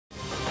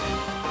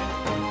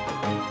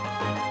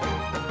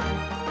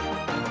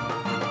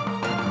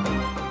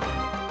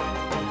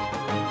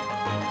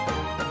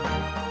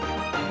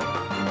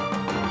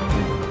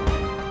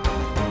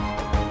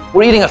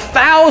We're eating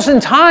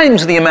 1,000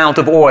 times the amount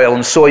of oil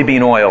in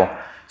soybean oil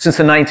since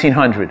the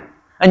 1900s.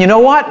 And you know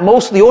what?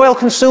 Most of the oil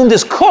consumed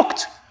is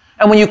cooked.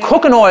 And when you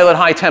cook an oil at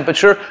high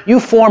temperature, you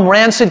form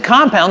rancid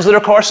compounds that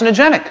are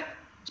carcinogenic.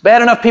 It's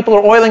bad enough people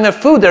are oiling their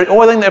food.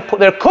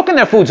 They're cooking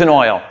their foods in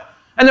oil.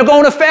 And they're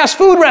going to fast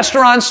food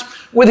restaurants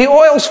where the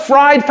oil's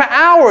fried for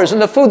hours, and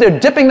the food, they're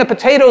dipping the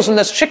potatoes and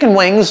the chicken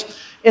wings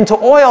into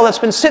oil that's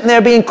been sitting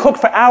there being cooked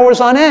for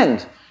hours on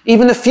end.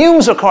 Even the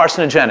fumes are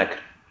carcinogenic.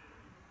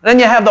 Then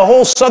you have the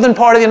whole southern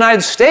part of the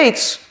United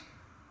States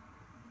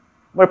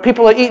where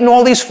people are eating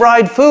all these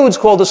fried foods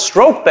called the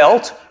stroke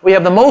belt. We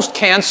have the most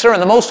cancer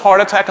and the most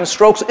heart attack and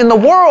strokes in the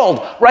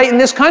world right in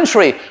this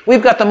country.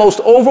 We've got the most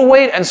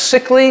overweight and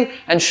sickly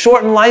and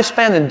shortened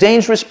lifespan and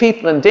dangerous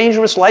people and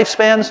dangerous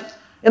lifespans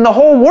in the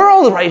whole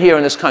world right here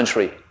in this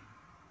country.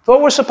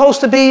 Thought we're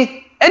supposed to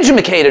be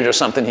educated or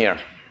something here.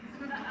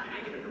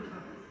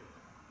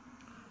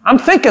 I'm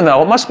thinking,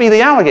 though, it must be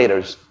the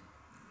alligators.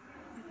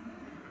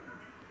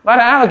 A lot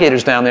of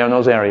alligators down there in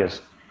those areas.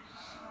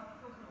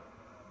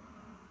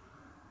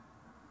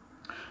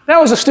 That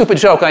was a stupid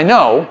joke, I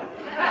know.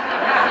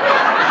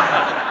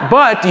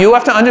 But you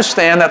have to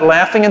understand that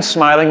laughing and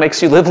smiling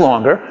makes you live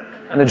longer.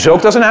 And the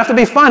joke doesn't have to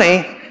be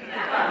funny.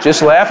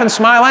 Just laugh and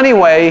smile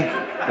anyway.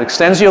 It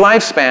extends your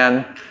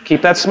lifespan.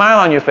 Keep that smile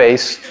on your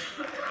face.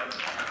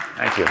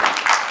 Thank you.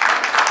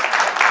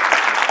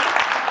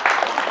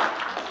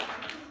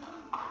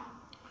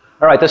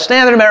 All right, the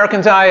standard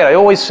American diet, I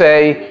always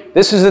say,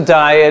 this is a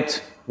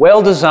diet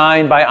well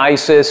designed by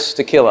ISIS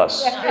to kill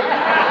us.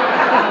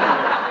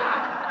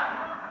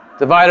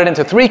 Divided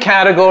into 3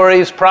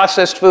 categories: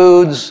 processed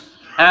foods,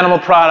 animal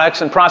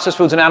products, and processed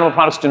foods and animal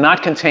products do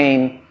not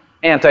contain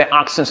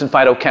antioxidants and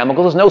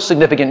phytochemicals. There's no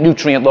significant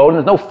nutrient load, and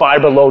there's no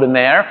fiber load in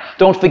there.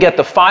 Don't forget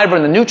the fiber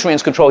and the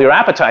nutrients control your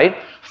appetite.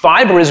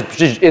 Fiber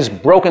is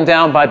broken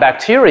down by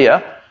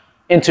bacteria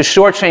into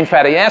short-chain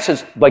fatty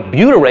acids like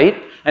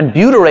butyrate, and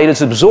butyrate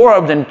is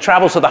absorbed and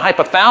travels to the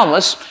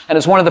hypothalamus, and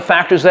is one of the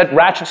factors that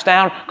ratchets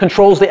down,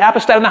 controls the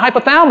appetite in the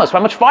hypothalamus, how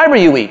much fiber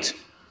you eat.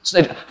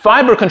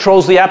 Fiber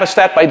controls the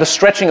appetite by the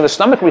stretching of the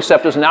stomach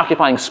receptors and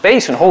occupying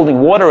space and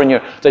holding water in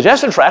your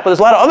digestive tract, but there's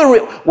a lot of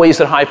other ways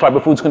that high fiber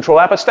foods control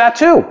appetite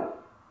too.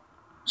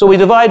 So we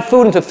divide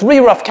food into 3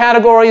 rough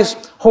categories: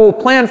 whole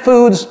plant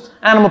foods,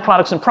 animal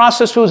products, and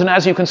processed foods. And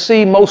as you can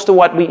see, most of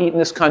what we eat in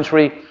this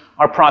country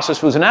are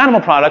processed foods and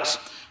animal products.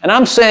 And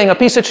I'm saying a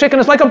piece of chicken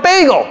is like a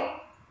bagel.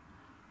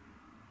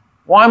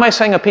 Why am I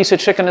saying a piece of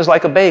chicken is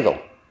like a bagel?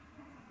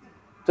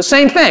 The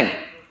same thing.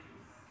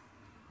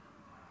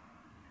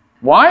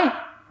 Why?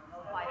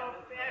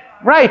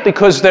 Right,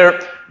 because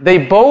they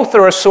both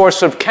are a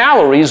source of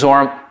calories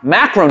or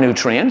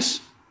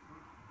macronutrients,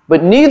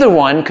 but neither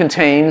one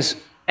contains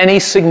any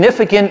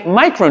significant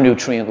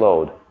micronutrient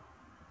load. Do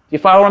you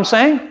follow what I'm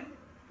saying?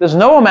 There's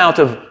no amount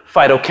of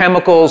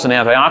phytochemicals and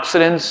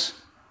antioxidants,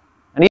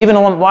 and even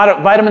a lot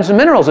of vitamins and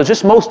minerals. It's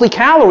just mostly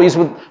calories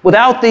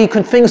without the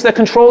things that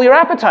control your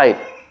appetite.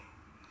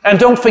 And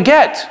don't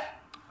forget,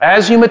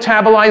 as you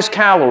metabolize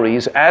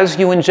calories, as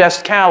you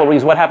ingest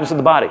calories, what happens to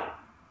the body?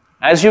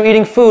 As you're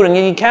eating food and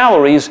eating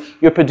calories,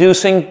 you're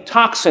producing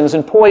toxins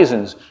and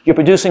poisons. You're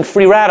producing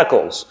free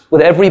radicals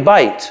with every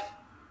bite.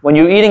 When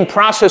you're eating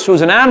processed foods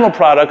and animal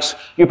products,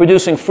 you're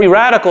producing free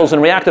radicals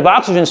and reactive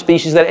oxygen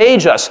species that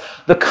age us.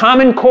 The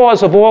common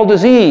cause of all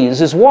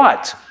disease is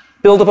what?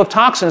 Buildup of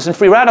toxins and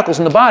free radicals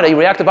in the body,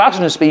 reactive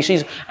oxygen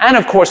species, and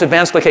of course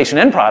advanced glycation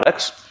end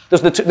products.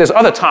 There's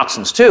other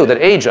toxins too that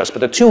age us,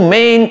 but the 2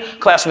 main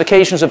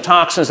classifications of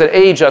toxins that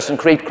age us and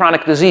create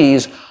chronic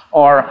disease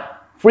are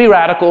free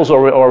radicals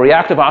or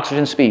reactive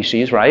oxygen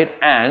species, right,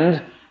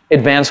 and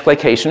advanced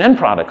glycation end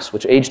products,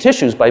 which age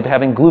tissues by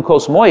having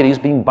glucose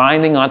moieties being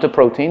binding onto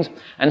proteins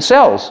and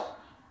cells.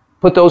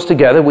 Put those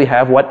together, we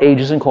have what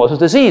ages and causes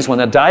disease. When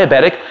a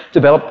diabetic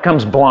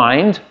becomes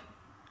blind,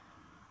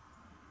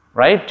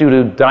 right, due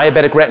to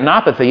diabetic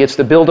retinopathy, it's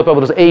the buildup of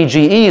those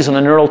AGEs in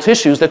the neural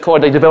tissues that cause,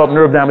 they develop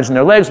nerve damage in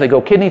their legs, they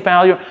go kidney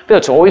failure.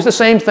 It's always the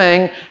same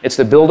thing. It's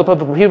the buildup of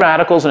free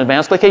radicals and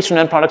advanced glycation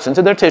end products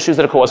into their tissues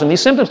that are causing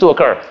these symptoms to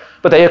occur.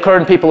 But they occur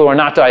in people who are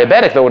not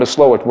diabetic, though at a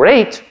slower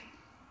rate.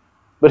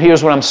 But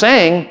here's what I'm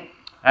saying.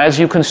 As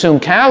you consume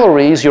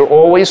calories, you're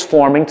always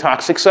forming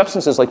toxic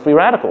substances like free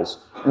radicals.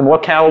 The more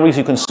calories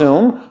you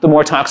consume, the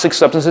more toxic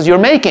substances you're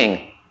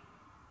making.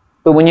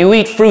 But when you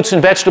eat fruits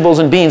and vegetables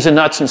and beans and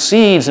nuts and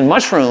seeds and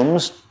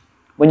mushrooms,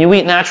 when you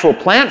eat natural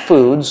plant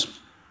foods,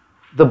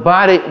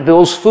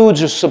 those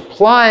foods are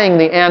supplying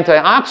the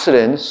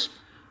antioxidants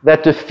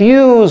that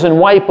diffuse and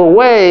wipe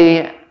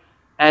away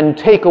and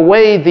take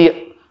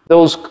away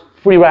those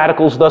free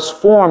radicals thus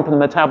formed from the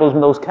metabolism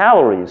of those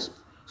calories.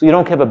 So you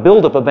don't have a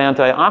buildup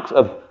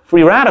of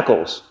free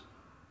radicals.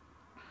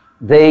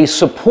 They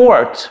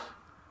support,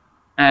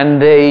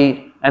 and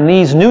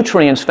these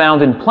nutrients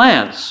found in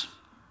plants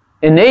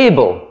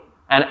enable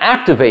and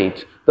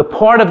activate the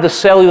part of the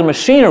cellular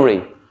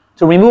machinery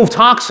to remove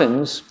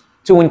toxins,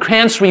 to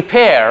enhance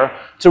repair,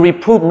 to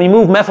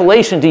remove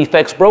methylation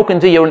defects broken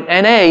to your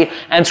Na,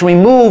 and to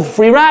remove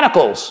free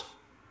radicals.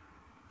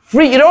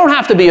 You don't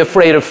have to be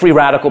afraid of free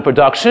radical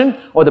production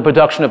or the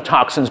production of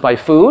toxins by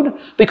food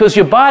because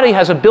your body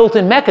has a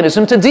built-in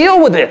mechanism to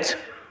deal with it.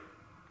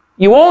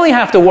 You only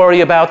have to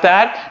worry about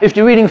that if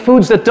you're eating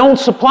foods that don't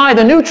supply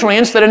the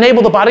nutrients that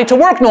enable the body to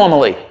work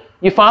normally.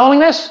 You following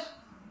this?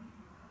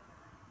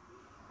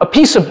 A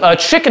piece of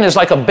chicken is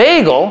like a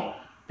bagel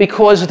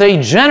because they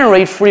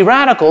generate free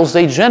radicals,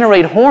 they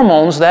generate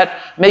hormones that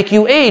make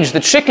you age. The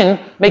chicken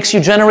makes you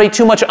generate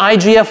too much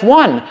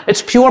IGF-1.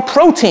 It's pure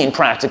protein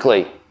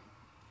practically.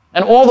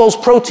 And all those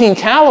protein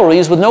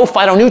calories with no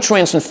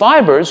phytonutrients and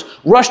fibers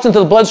rushed into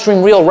the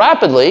bloodstream real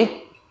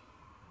rapidly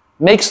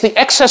makes the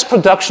excess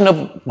production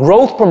of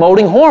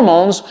growth-promoting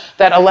hormones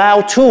that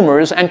allow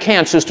tumors and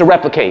cancers to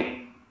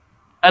replicate.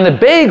 And the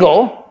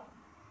bagel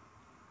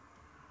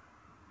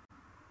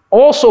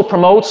also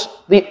promotes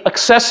the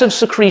excessive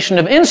secretion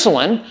of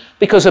insulin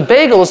because a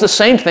bagel is the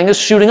same thing as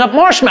shooting up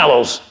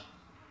marshmallows.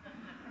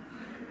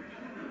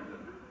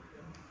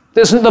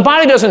 The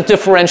body doesn't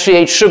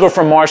differentiate sugar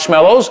from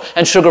marshmallows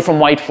and sugar from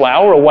white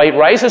flour or white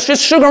rice. It's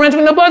just sugar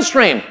entering the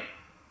bloodstream.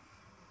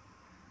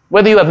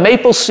 Whether you have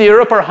maple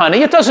syrup or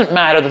honey, it doesn't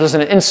matter that there's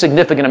an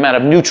insignificant amount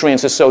of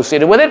nutrients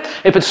associated with it.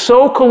 If it's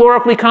so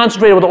calorically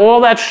concentrated with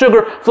all that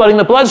sugar flooding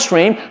the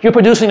bloodstream, you're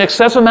producing an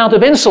excessive amount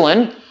of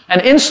insulin,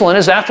 and insulin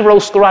is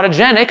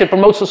atherosclerotogenic. It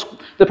promotes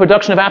the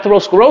production of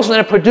atherosclerosis,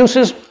 and it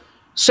produces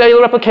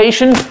cellular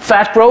replication,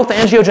 fat growth,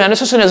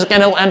 angiogenesis,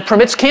 and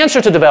permits cancer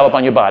to develop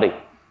on your body.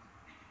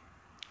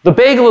 The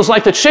bagel is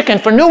like the chicken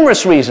for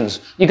numerous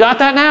reasons. You got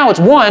that now? It's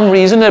one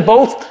reason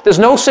that there's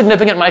no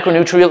significant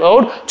micronutrient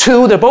load.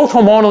 Two, they're both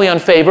hormonally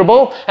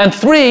unfavorable. And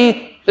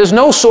three, there's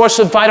no source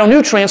of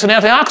phytonutrients and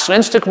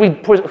antioxidants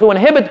to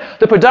inhibit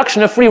the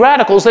production of free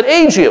radicals that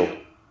age you.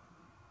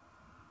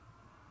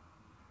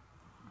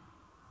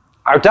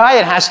 Our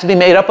diet has to be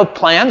made up of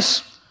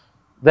plants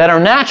that are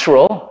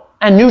natural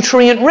and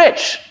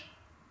nutrient-rich.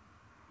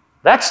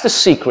 That's the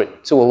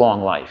secret to a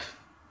long life.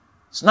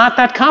 It's not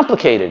that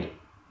complicated.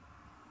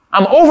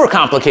 I'm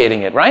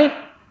overcomplicating it, right?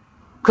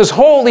 Because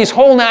these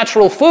whole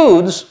natural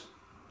foods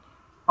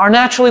are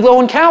naturally low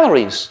in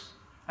calories,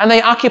 and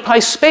they occupy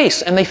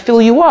space, and they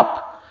fill you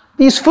up.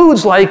 These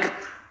foods like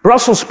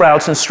Brussels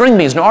sprouts and string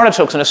beans and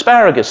artichokes and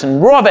asparagus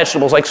and raw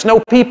vegetables like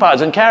snow pea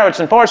pods and carrots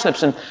and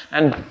parsnips and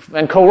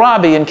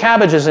kohlrabi and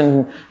cabbages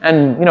and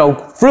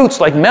fruits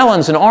like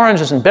melons and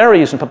oranges and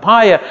berries and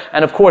papaya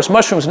and of course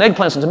mushrooms and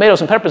eggplants and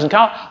tomatoes and peppers and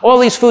all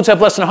these foods have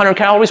less than 100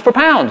 calories per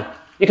pound.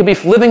 You could be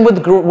living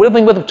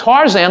with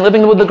Tarzan,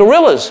 living with the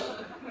gorillas.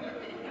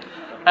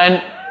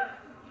 And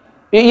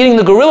you're eating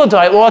the gorilla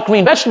diet, all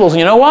green vegetables, and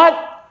you know what?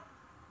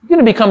 You're going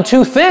to become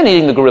too thin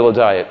eating the gorilla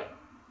diet.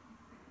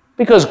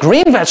 Because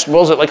green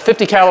vegetables at like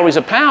 50 calories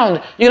a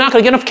pound, you're not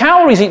going to get enough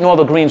calories eating all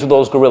the greens with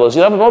those gorillas.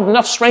 You have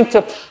enough strength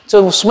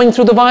to swing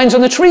through the vines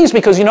and the trees.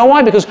 Because you know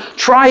why? Because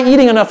try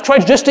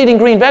just eating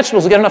green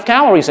vegetables to get enough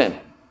calories in.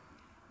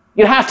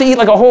 You'd have to eat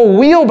like a whole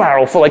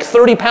wheelbarrow for like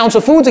 30 pounds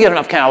of food to get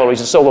enough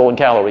calories. It's so low in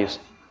calories.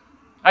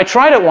 I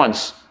tried it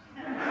once.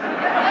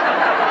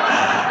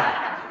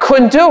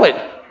 Couldn't do it.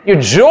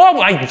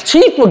 My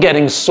teeth were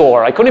getting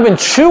sore. I couldn't even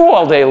chew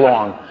all day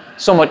long.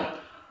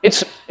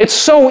 It's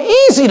so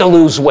easy to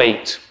lose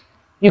weight.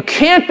 You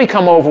can't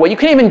become overweight. You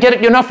can't even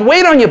get enough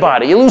weight on your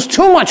body. You lose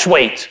too much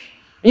weight.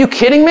 Are you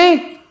kidding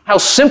me? How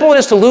simple it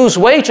is to lose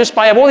weight just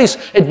by all these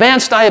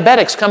advanced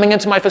diabetics coming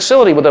into my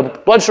facility with a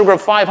blood sugar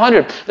of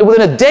 500.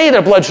 Within a day,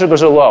 their blood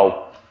sugars are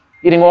low,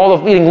 eating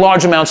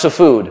large amounts of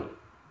food.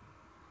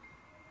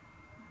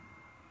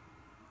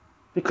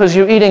 Because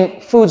you're eating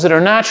foods that are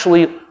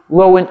naturally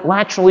low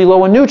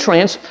in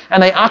nutrients,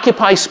 and they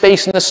occupy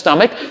space in the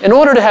stomach. In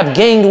order to have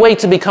gained weight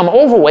to become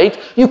overweight,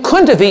 you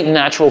couldn't have eaten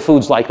natural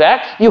foods like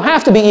that. You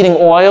have to be eating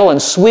oil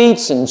and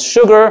sweets and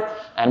sugar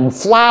and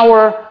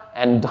flour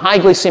and high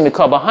glycemic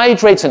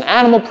carbohydrates and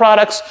animal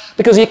products,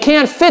 because you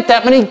can't fit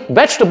that many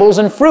vegetables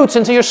and fruits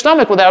into your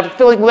stomach without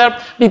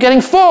you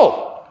getting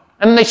full.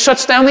 And then it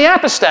shuts down the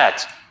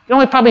appestat. You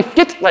only probably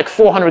get like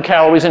 400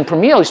 calories in per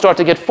meal. You start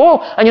to get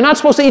full, and you're not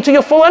supposed to eat till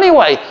you're full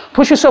anyway.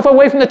 Push yourself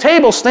away from the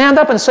table, stand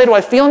up and say, do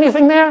I feel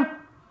anything there?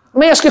 Let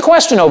me ask you a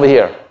question over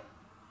here.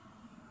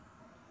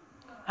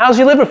 How's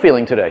your liver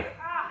feeling today?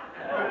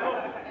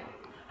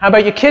 How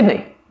about your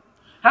kidney?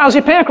 How's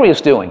your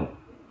pancreas doing?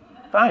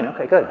 Fine,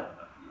 okay, good.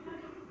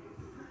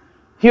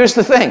 Here's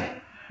the thing.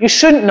 You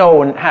shouldn't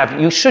know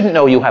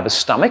you have a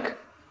stomach.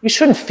 You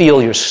shouldn't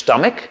feel your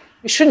stomach.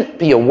 You shouldn't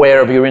be aware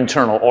of your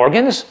internal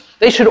organs.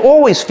 They should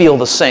always feel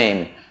the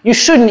same. You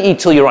shouldn't eat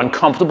till you're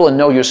uncomfortable and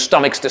know your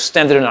stomach's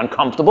distended and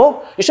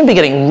uncomfortable. You shouldn't be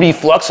getting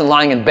reflux and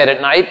lying in bed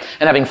at night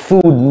and having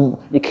food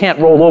you can't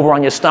roll over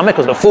on your stomach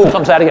because the food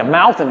comes out of your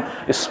mouth and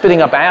you're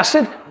spitting up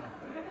acid.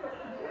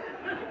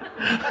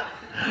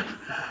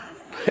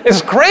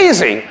 It's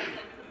crazy.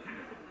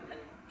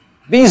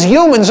 These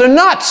humans are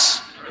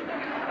nuts.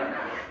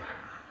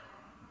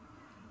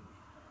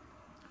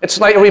 It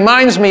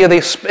reminds me of the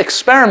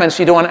experiments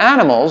you do on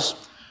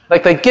animals.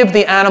 Like they give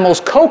the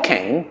animals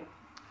cocaine,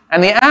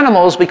 and the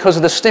animals, because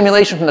of the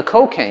stimulation from the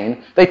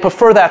cocaine, they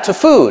prefer that to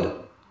food.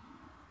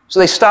 So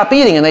they stop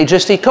eating and they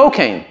just eat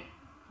cocaine.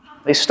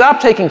 They stop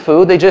taking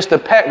food,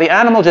 the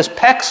animal just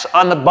pecks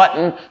on the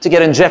button to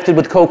get injected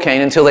with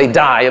cocaine until they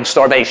die of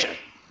starvation.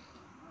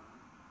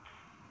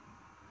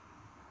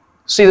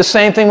 See the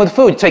same thing with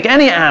food. Take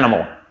any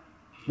animal.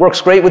 Works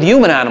great with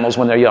human animals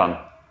when they're young.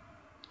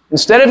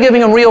 Instead of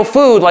giving them real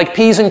food like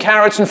peas and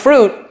carrots and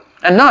fruit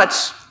and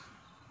nuts,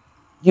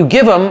 you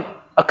give them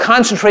a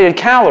concentrated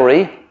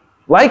calorie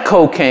like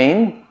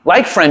cocaine,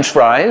 like French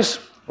fries,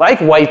 like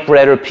white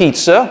bread or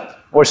pizza,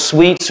 or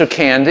sweets or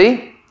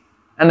candy,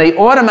 and they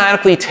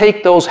automatically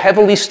take those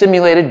heavily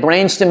stimulated,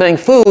 brain-stimulating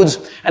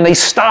foods, and they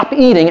stop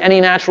eating any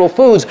natural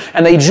foods,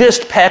 and they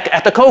just peck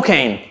at the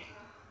cocaine.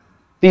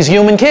 These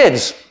human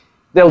kids,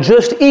 they'll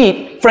just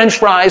eat French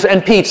fries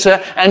and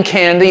pizza and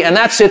candy, and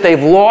that's it.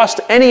 They've lost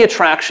any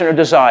attraction or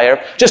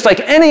desire, just like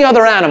any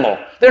other animal.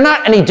 They're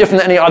not any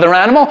different than any other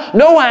animal.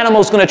 No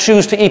animal is going to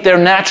choose to eat their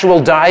natural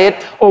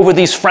diet over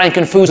these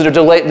frankenfoods that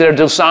are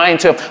designed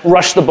to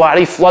rush the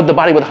body, flood the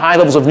body with high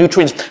levels of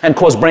nutrients, and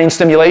cause brain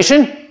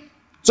stimulation.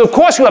 So of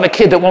course you have a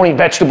kid that won't eat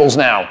vegetables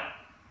now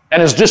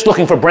and is just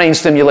looking for brain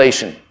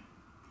stimulation.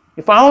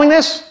 You following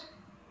this?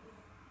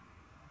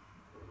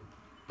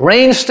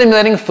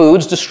 Brain-stimulating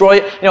foods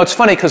destroy... it's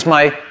funny because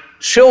my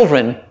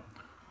children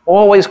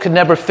always could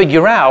never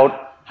figure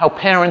out how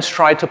parents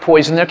tried to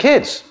poison their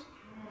kids.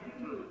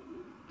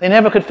 They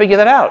never could figure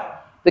that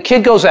out. The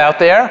kid goes out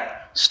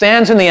there,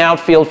 stands in the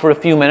outfield for a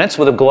few minutes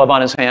with a glove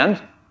on his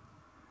hand,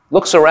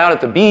 looks around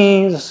at the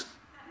bees,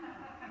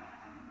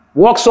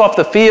 walks off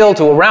the field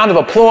to a round of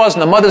applause,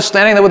 and the mother's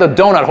standing there with a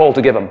donut hole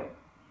to give him.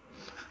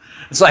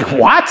 It's like,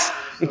 what?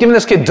 You're giving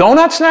this kid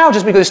donuts now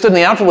just because he stood in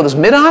the outfield with his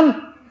mitt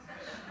on?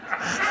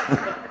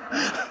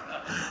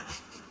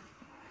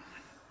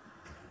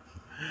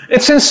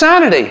 It's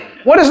insanity.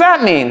 What does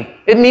that mean?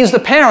 It means the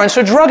parents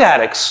are drug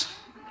addicts.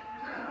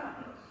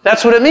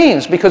 That's what it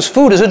means, because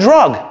food is a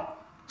drug.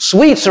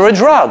 Sweets are a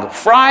drug.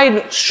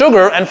 Fried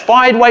sugar and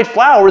fried white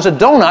flour is a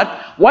donut.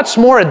 What's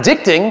more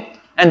addicting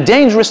and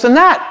dangerous than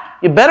that?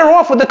 You're better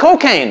off with the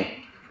cocaine.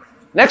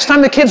 Next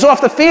time the kid's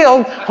off the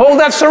field, hold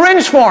that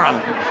syringe for him.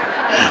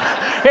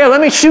 Here, let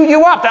me shoot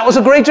you up. That was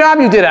a great job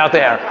you did out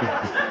there.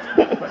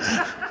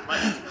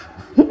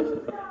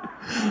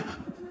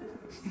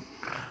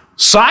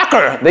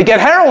 Soccer, they get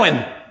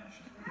heroin.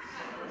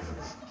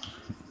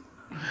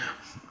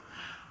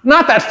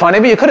 Not that funny,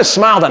 but you could have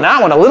smiled on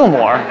that one a little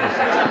more.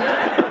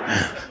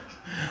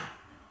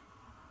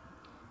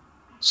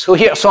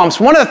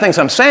 One of the things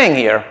I'm saying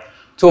here,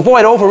 to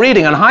avoid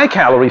overeating on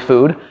high-calorie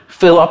food,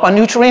 fill up on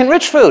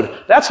nutrient-rich food.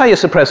 That's how you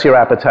suppress your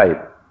appetite,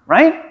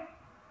 right?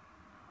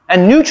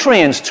 And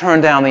nutrients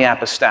turn down the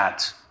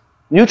appestat.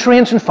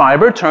 Nutrients and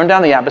fiber turn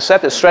down the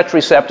appestat, the stretch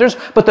receptors,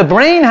 but the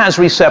brain has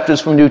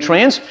receptors from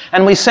nutrients,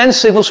 and we send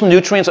signals from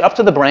nutrients up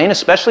to the brain,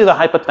 especially the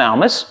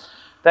hypothalamus,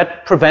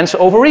 that prevents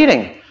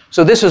overeating.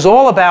 So this is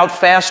all about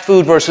fast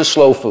food versus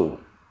slow food.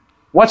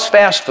 What's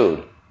fast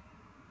food?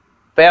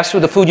 Fast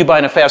food, the food you buy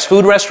in a fast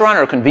food restaurant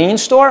or a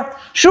convenience store?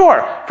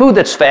 Sure, food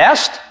that's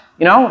fast.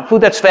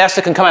 Food that's fast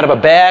that can come out of a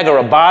bag or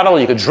a bottle.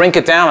 You could drink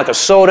it down like a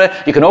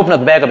soda. You can open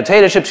up a bag of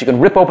potato chips. You can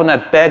rip open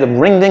that bag of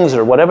ring-dings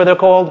or whatever they're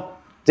called.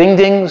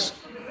 Ding-dings,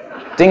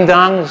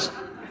 ding-dongs,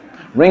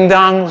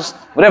 ring-dongs,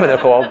 whatever they're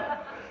called.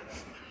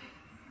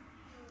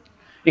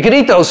 You can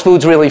eat those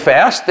foods really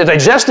fast. They're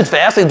digested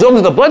fast. They go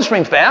into the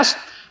bloodstream fast.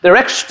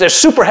 They're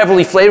super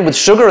heavily flavored with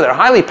sugar. They're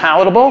highly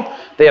palatable.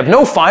 They have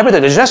no fiber. They're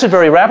digested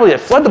very rapidly. They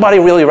flood the body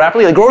really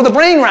rapidly. They grow the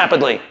brain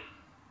rapidly.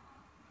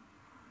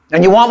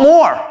 And you want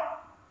more.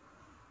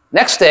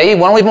 Next day, you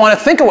won't even want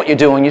to think of what you're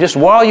doing.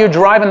 While you're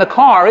driving the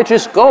car, it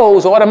just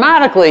goes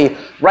automatically.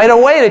 Right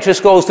away, it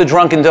just goes to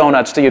Drunken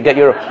Donuts or to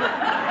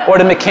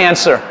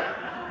McCancer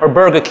or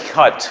Burger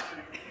Hut.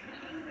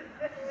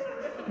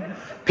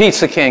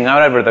 Pizza King,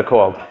 whatever they're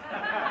called.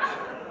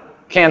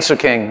 Cancer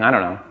King, I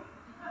don't know.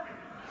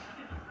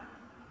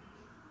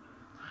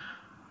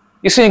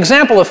 You see, an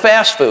example of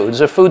fast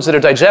foods, or foods that are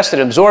digested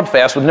and absorbed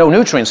fast with no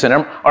nutrients in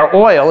them, are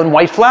oil and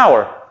white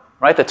flour,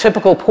 right? The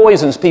typical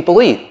poisons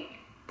people eat.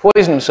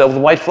 Poison themselves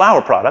with white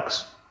flour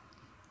products.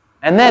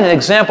 And then an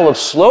example of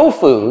slow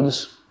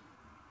foods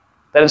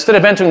that instead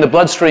of entering the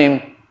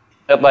bloodstream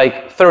at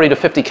like 30 to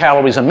 50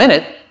 calories a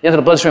minute, they enter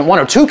the bloodstream at 1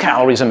 or 2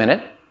 calories a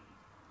minute,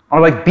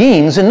 are like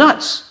beans and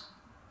nuts.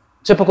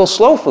 Typical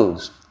slow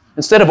foods.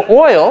 Instead of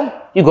oil,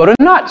 you go to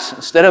nuts.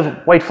 Instead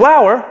of white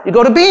flour, you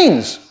go to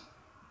beans.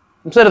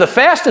 Instead of the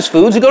fastest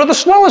foods, you go to the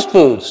slowest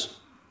foods.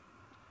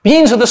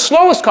 Beans are the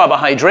slowest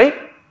carbohydrate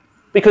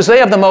because they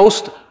have the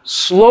most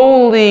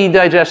slowly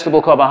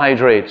digestible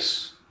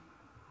carbohydrates.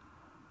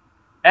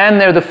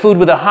 And they're the food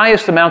with the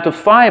highest amount of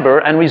fiber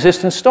and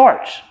resistant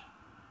starch.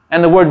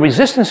 And the word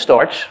resistant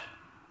starch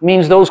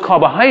means those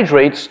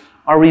carbohydrates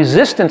are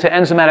resistant to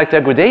enzymatic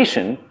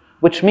degradation,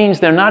 which means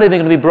they're not even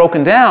going to be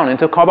broken down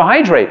into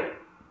carbohydrate.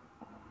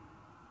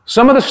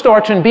 Some of the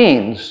starch in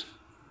beans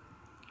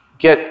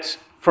get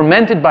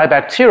fermented by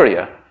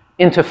bacteria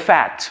into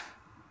fat.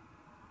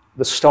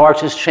 The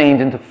starch is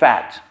changed into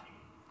fat.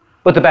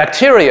 But the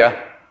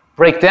bacteria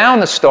break down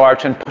the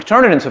starch and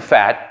turn it into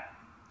fat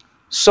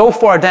so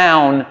far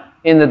down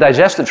in the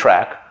digestive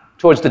tract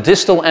towards the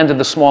distal end of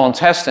the small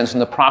intestines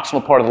and the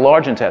proximal part of the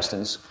large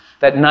intestines,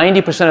 that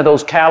 90% of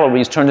those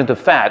calories turned into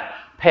fat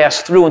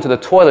pass through into the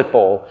toilet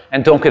bowl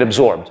and don't get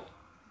absorbed.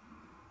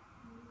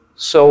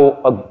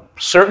 So a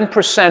certain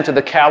percent of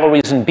the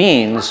calories in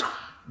beans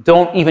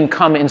don't even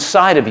come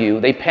inside of you.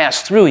 They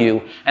pass through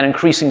you and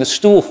increasing the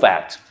stool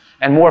fat.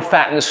 And more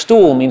fat in the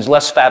stool means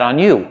less fat on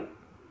you.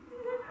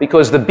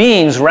 Because the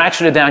beans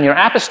ratcheted down your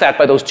appestat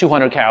by those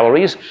 200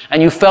 calories,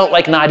 and you felt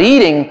like not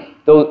eating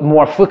those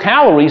more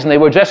calories, and they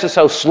were digested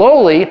so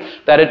slowly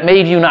that it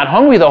made you not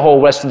hungry the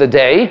whole rest of the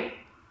day,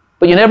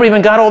 but you never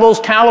even got all those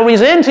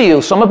calories into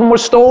you. Some of them were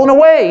stolen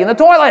away in the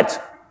toilet.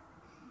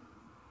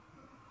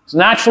 It's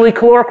naturally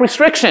caloric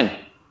restriction.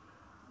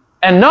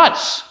 And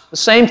nuts, the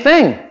same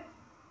thing.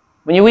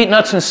 When you eat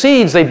nuts and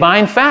seeds, they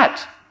bind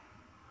fat.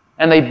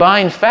 And they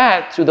bind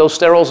fat through those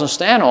sterols and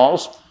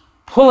stanols,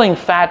 pulling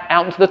fat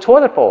out into the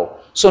toilet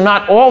bowl. So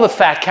not all the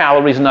fat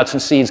calories in nuts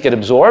and seeds get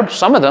absorbed.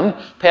 Some of them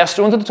pass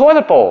through into the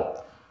toilet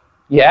bowl.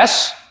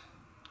 Yes,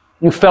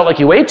 you felt like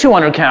you ate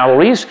 200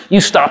 calories. You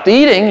stopped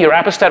eating. Your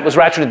appestat was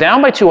ratcheted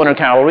down by 200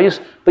 calories,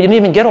 but you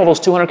didn't even get all those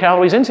 200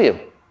 calories into you.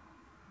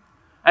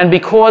 And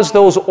because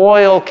those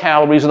oil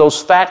calories or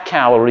those fat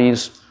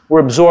calories were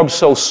absorbed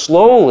so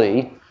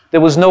slowly, there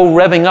was no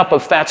revving up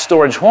of fat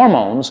storage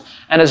hormones.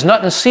 And as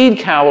nut and seed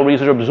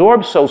calories are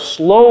absorbed so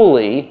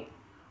slowly,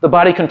 the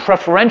body can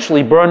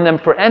preferentially burn them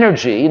for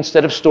energy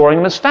instead of storing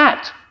them as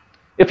fat.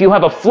 If you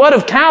have a flood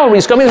of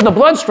calories coming in the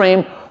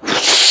bloodstream,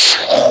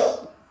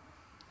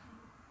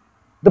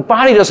 the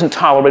body doesn't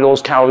tolerate all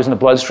those calories in the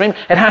bloodstream.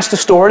 It has to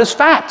store it as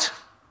fat.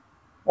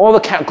 All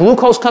the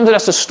glucose comes, it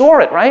has to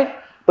store it, right?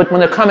 But when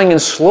they're coming in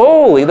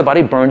slowly, the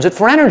body burns it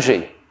for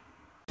energy.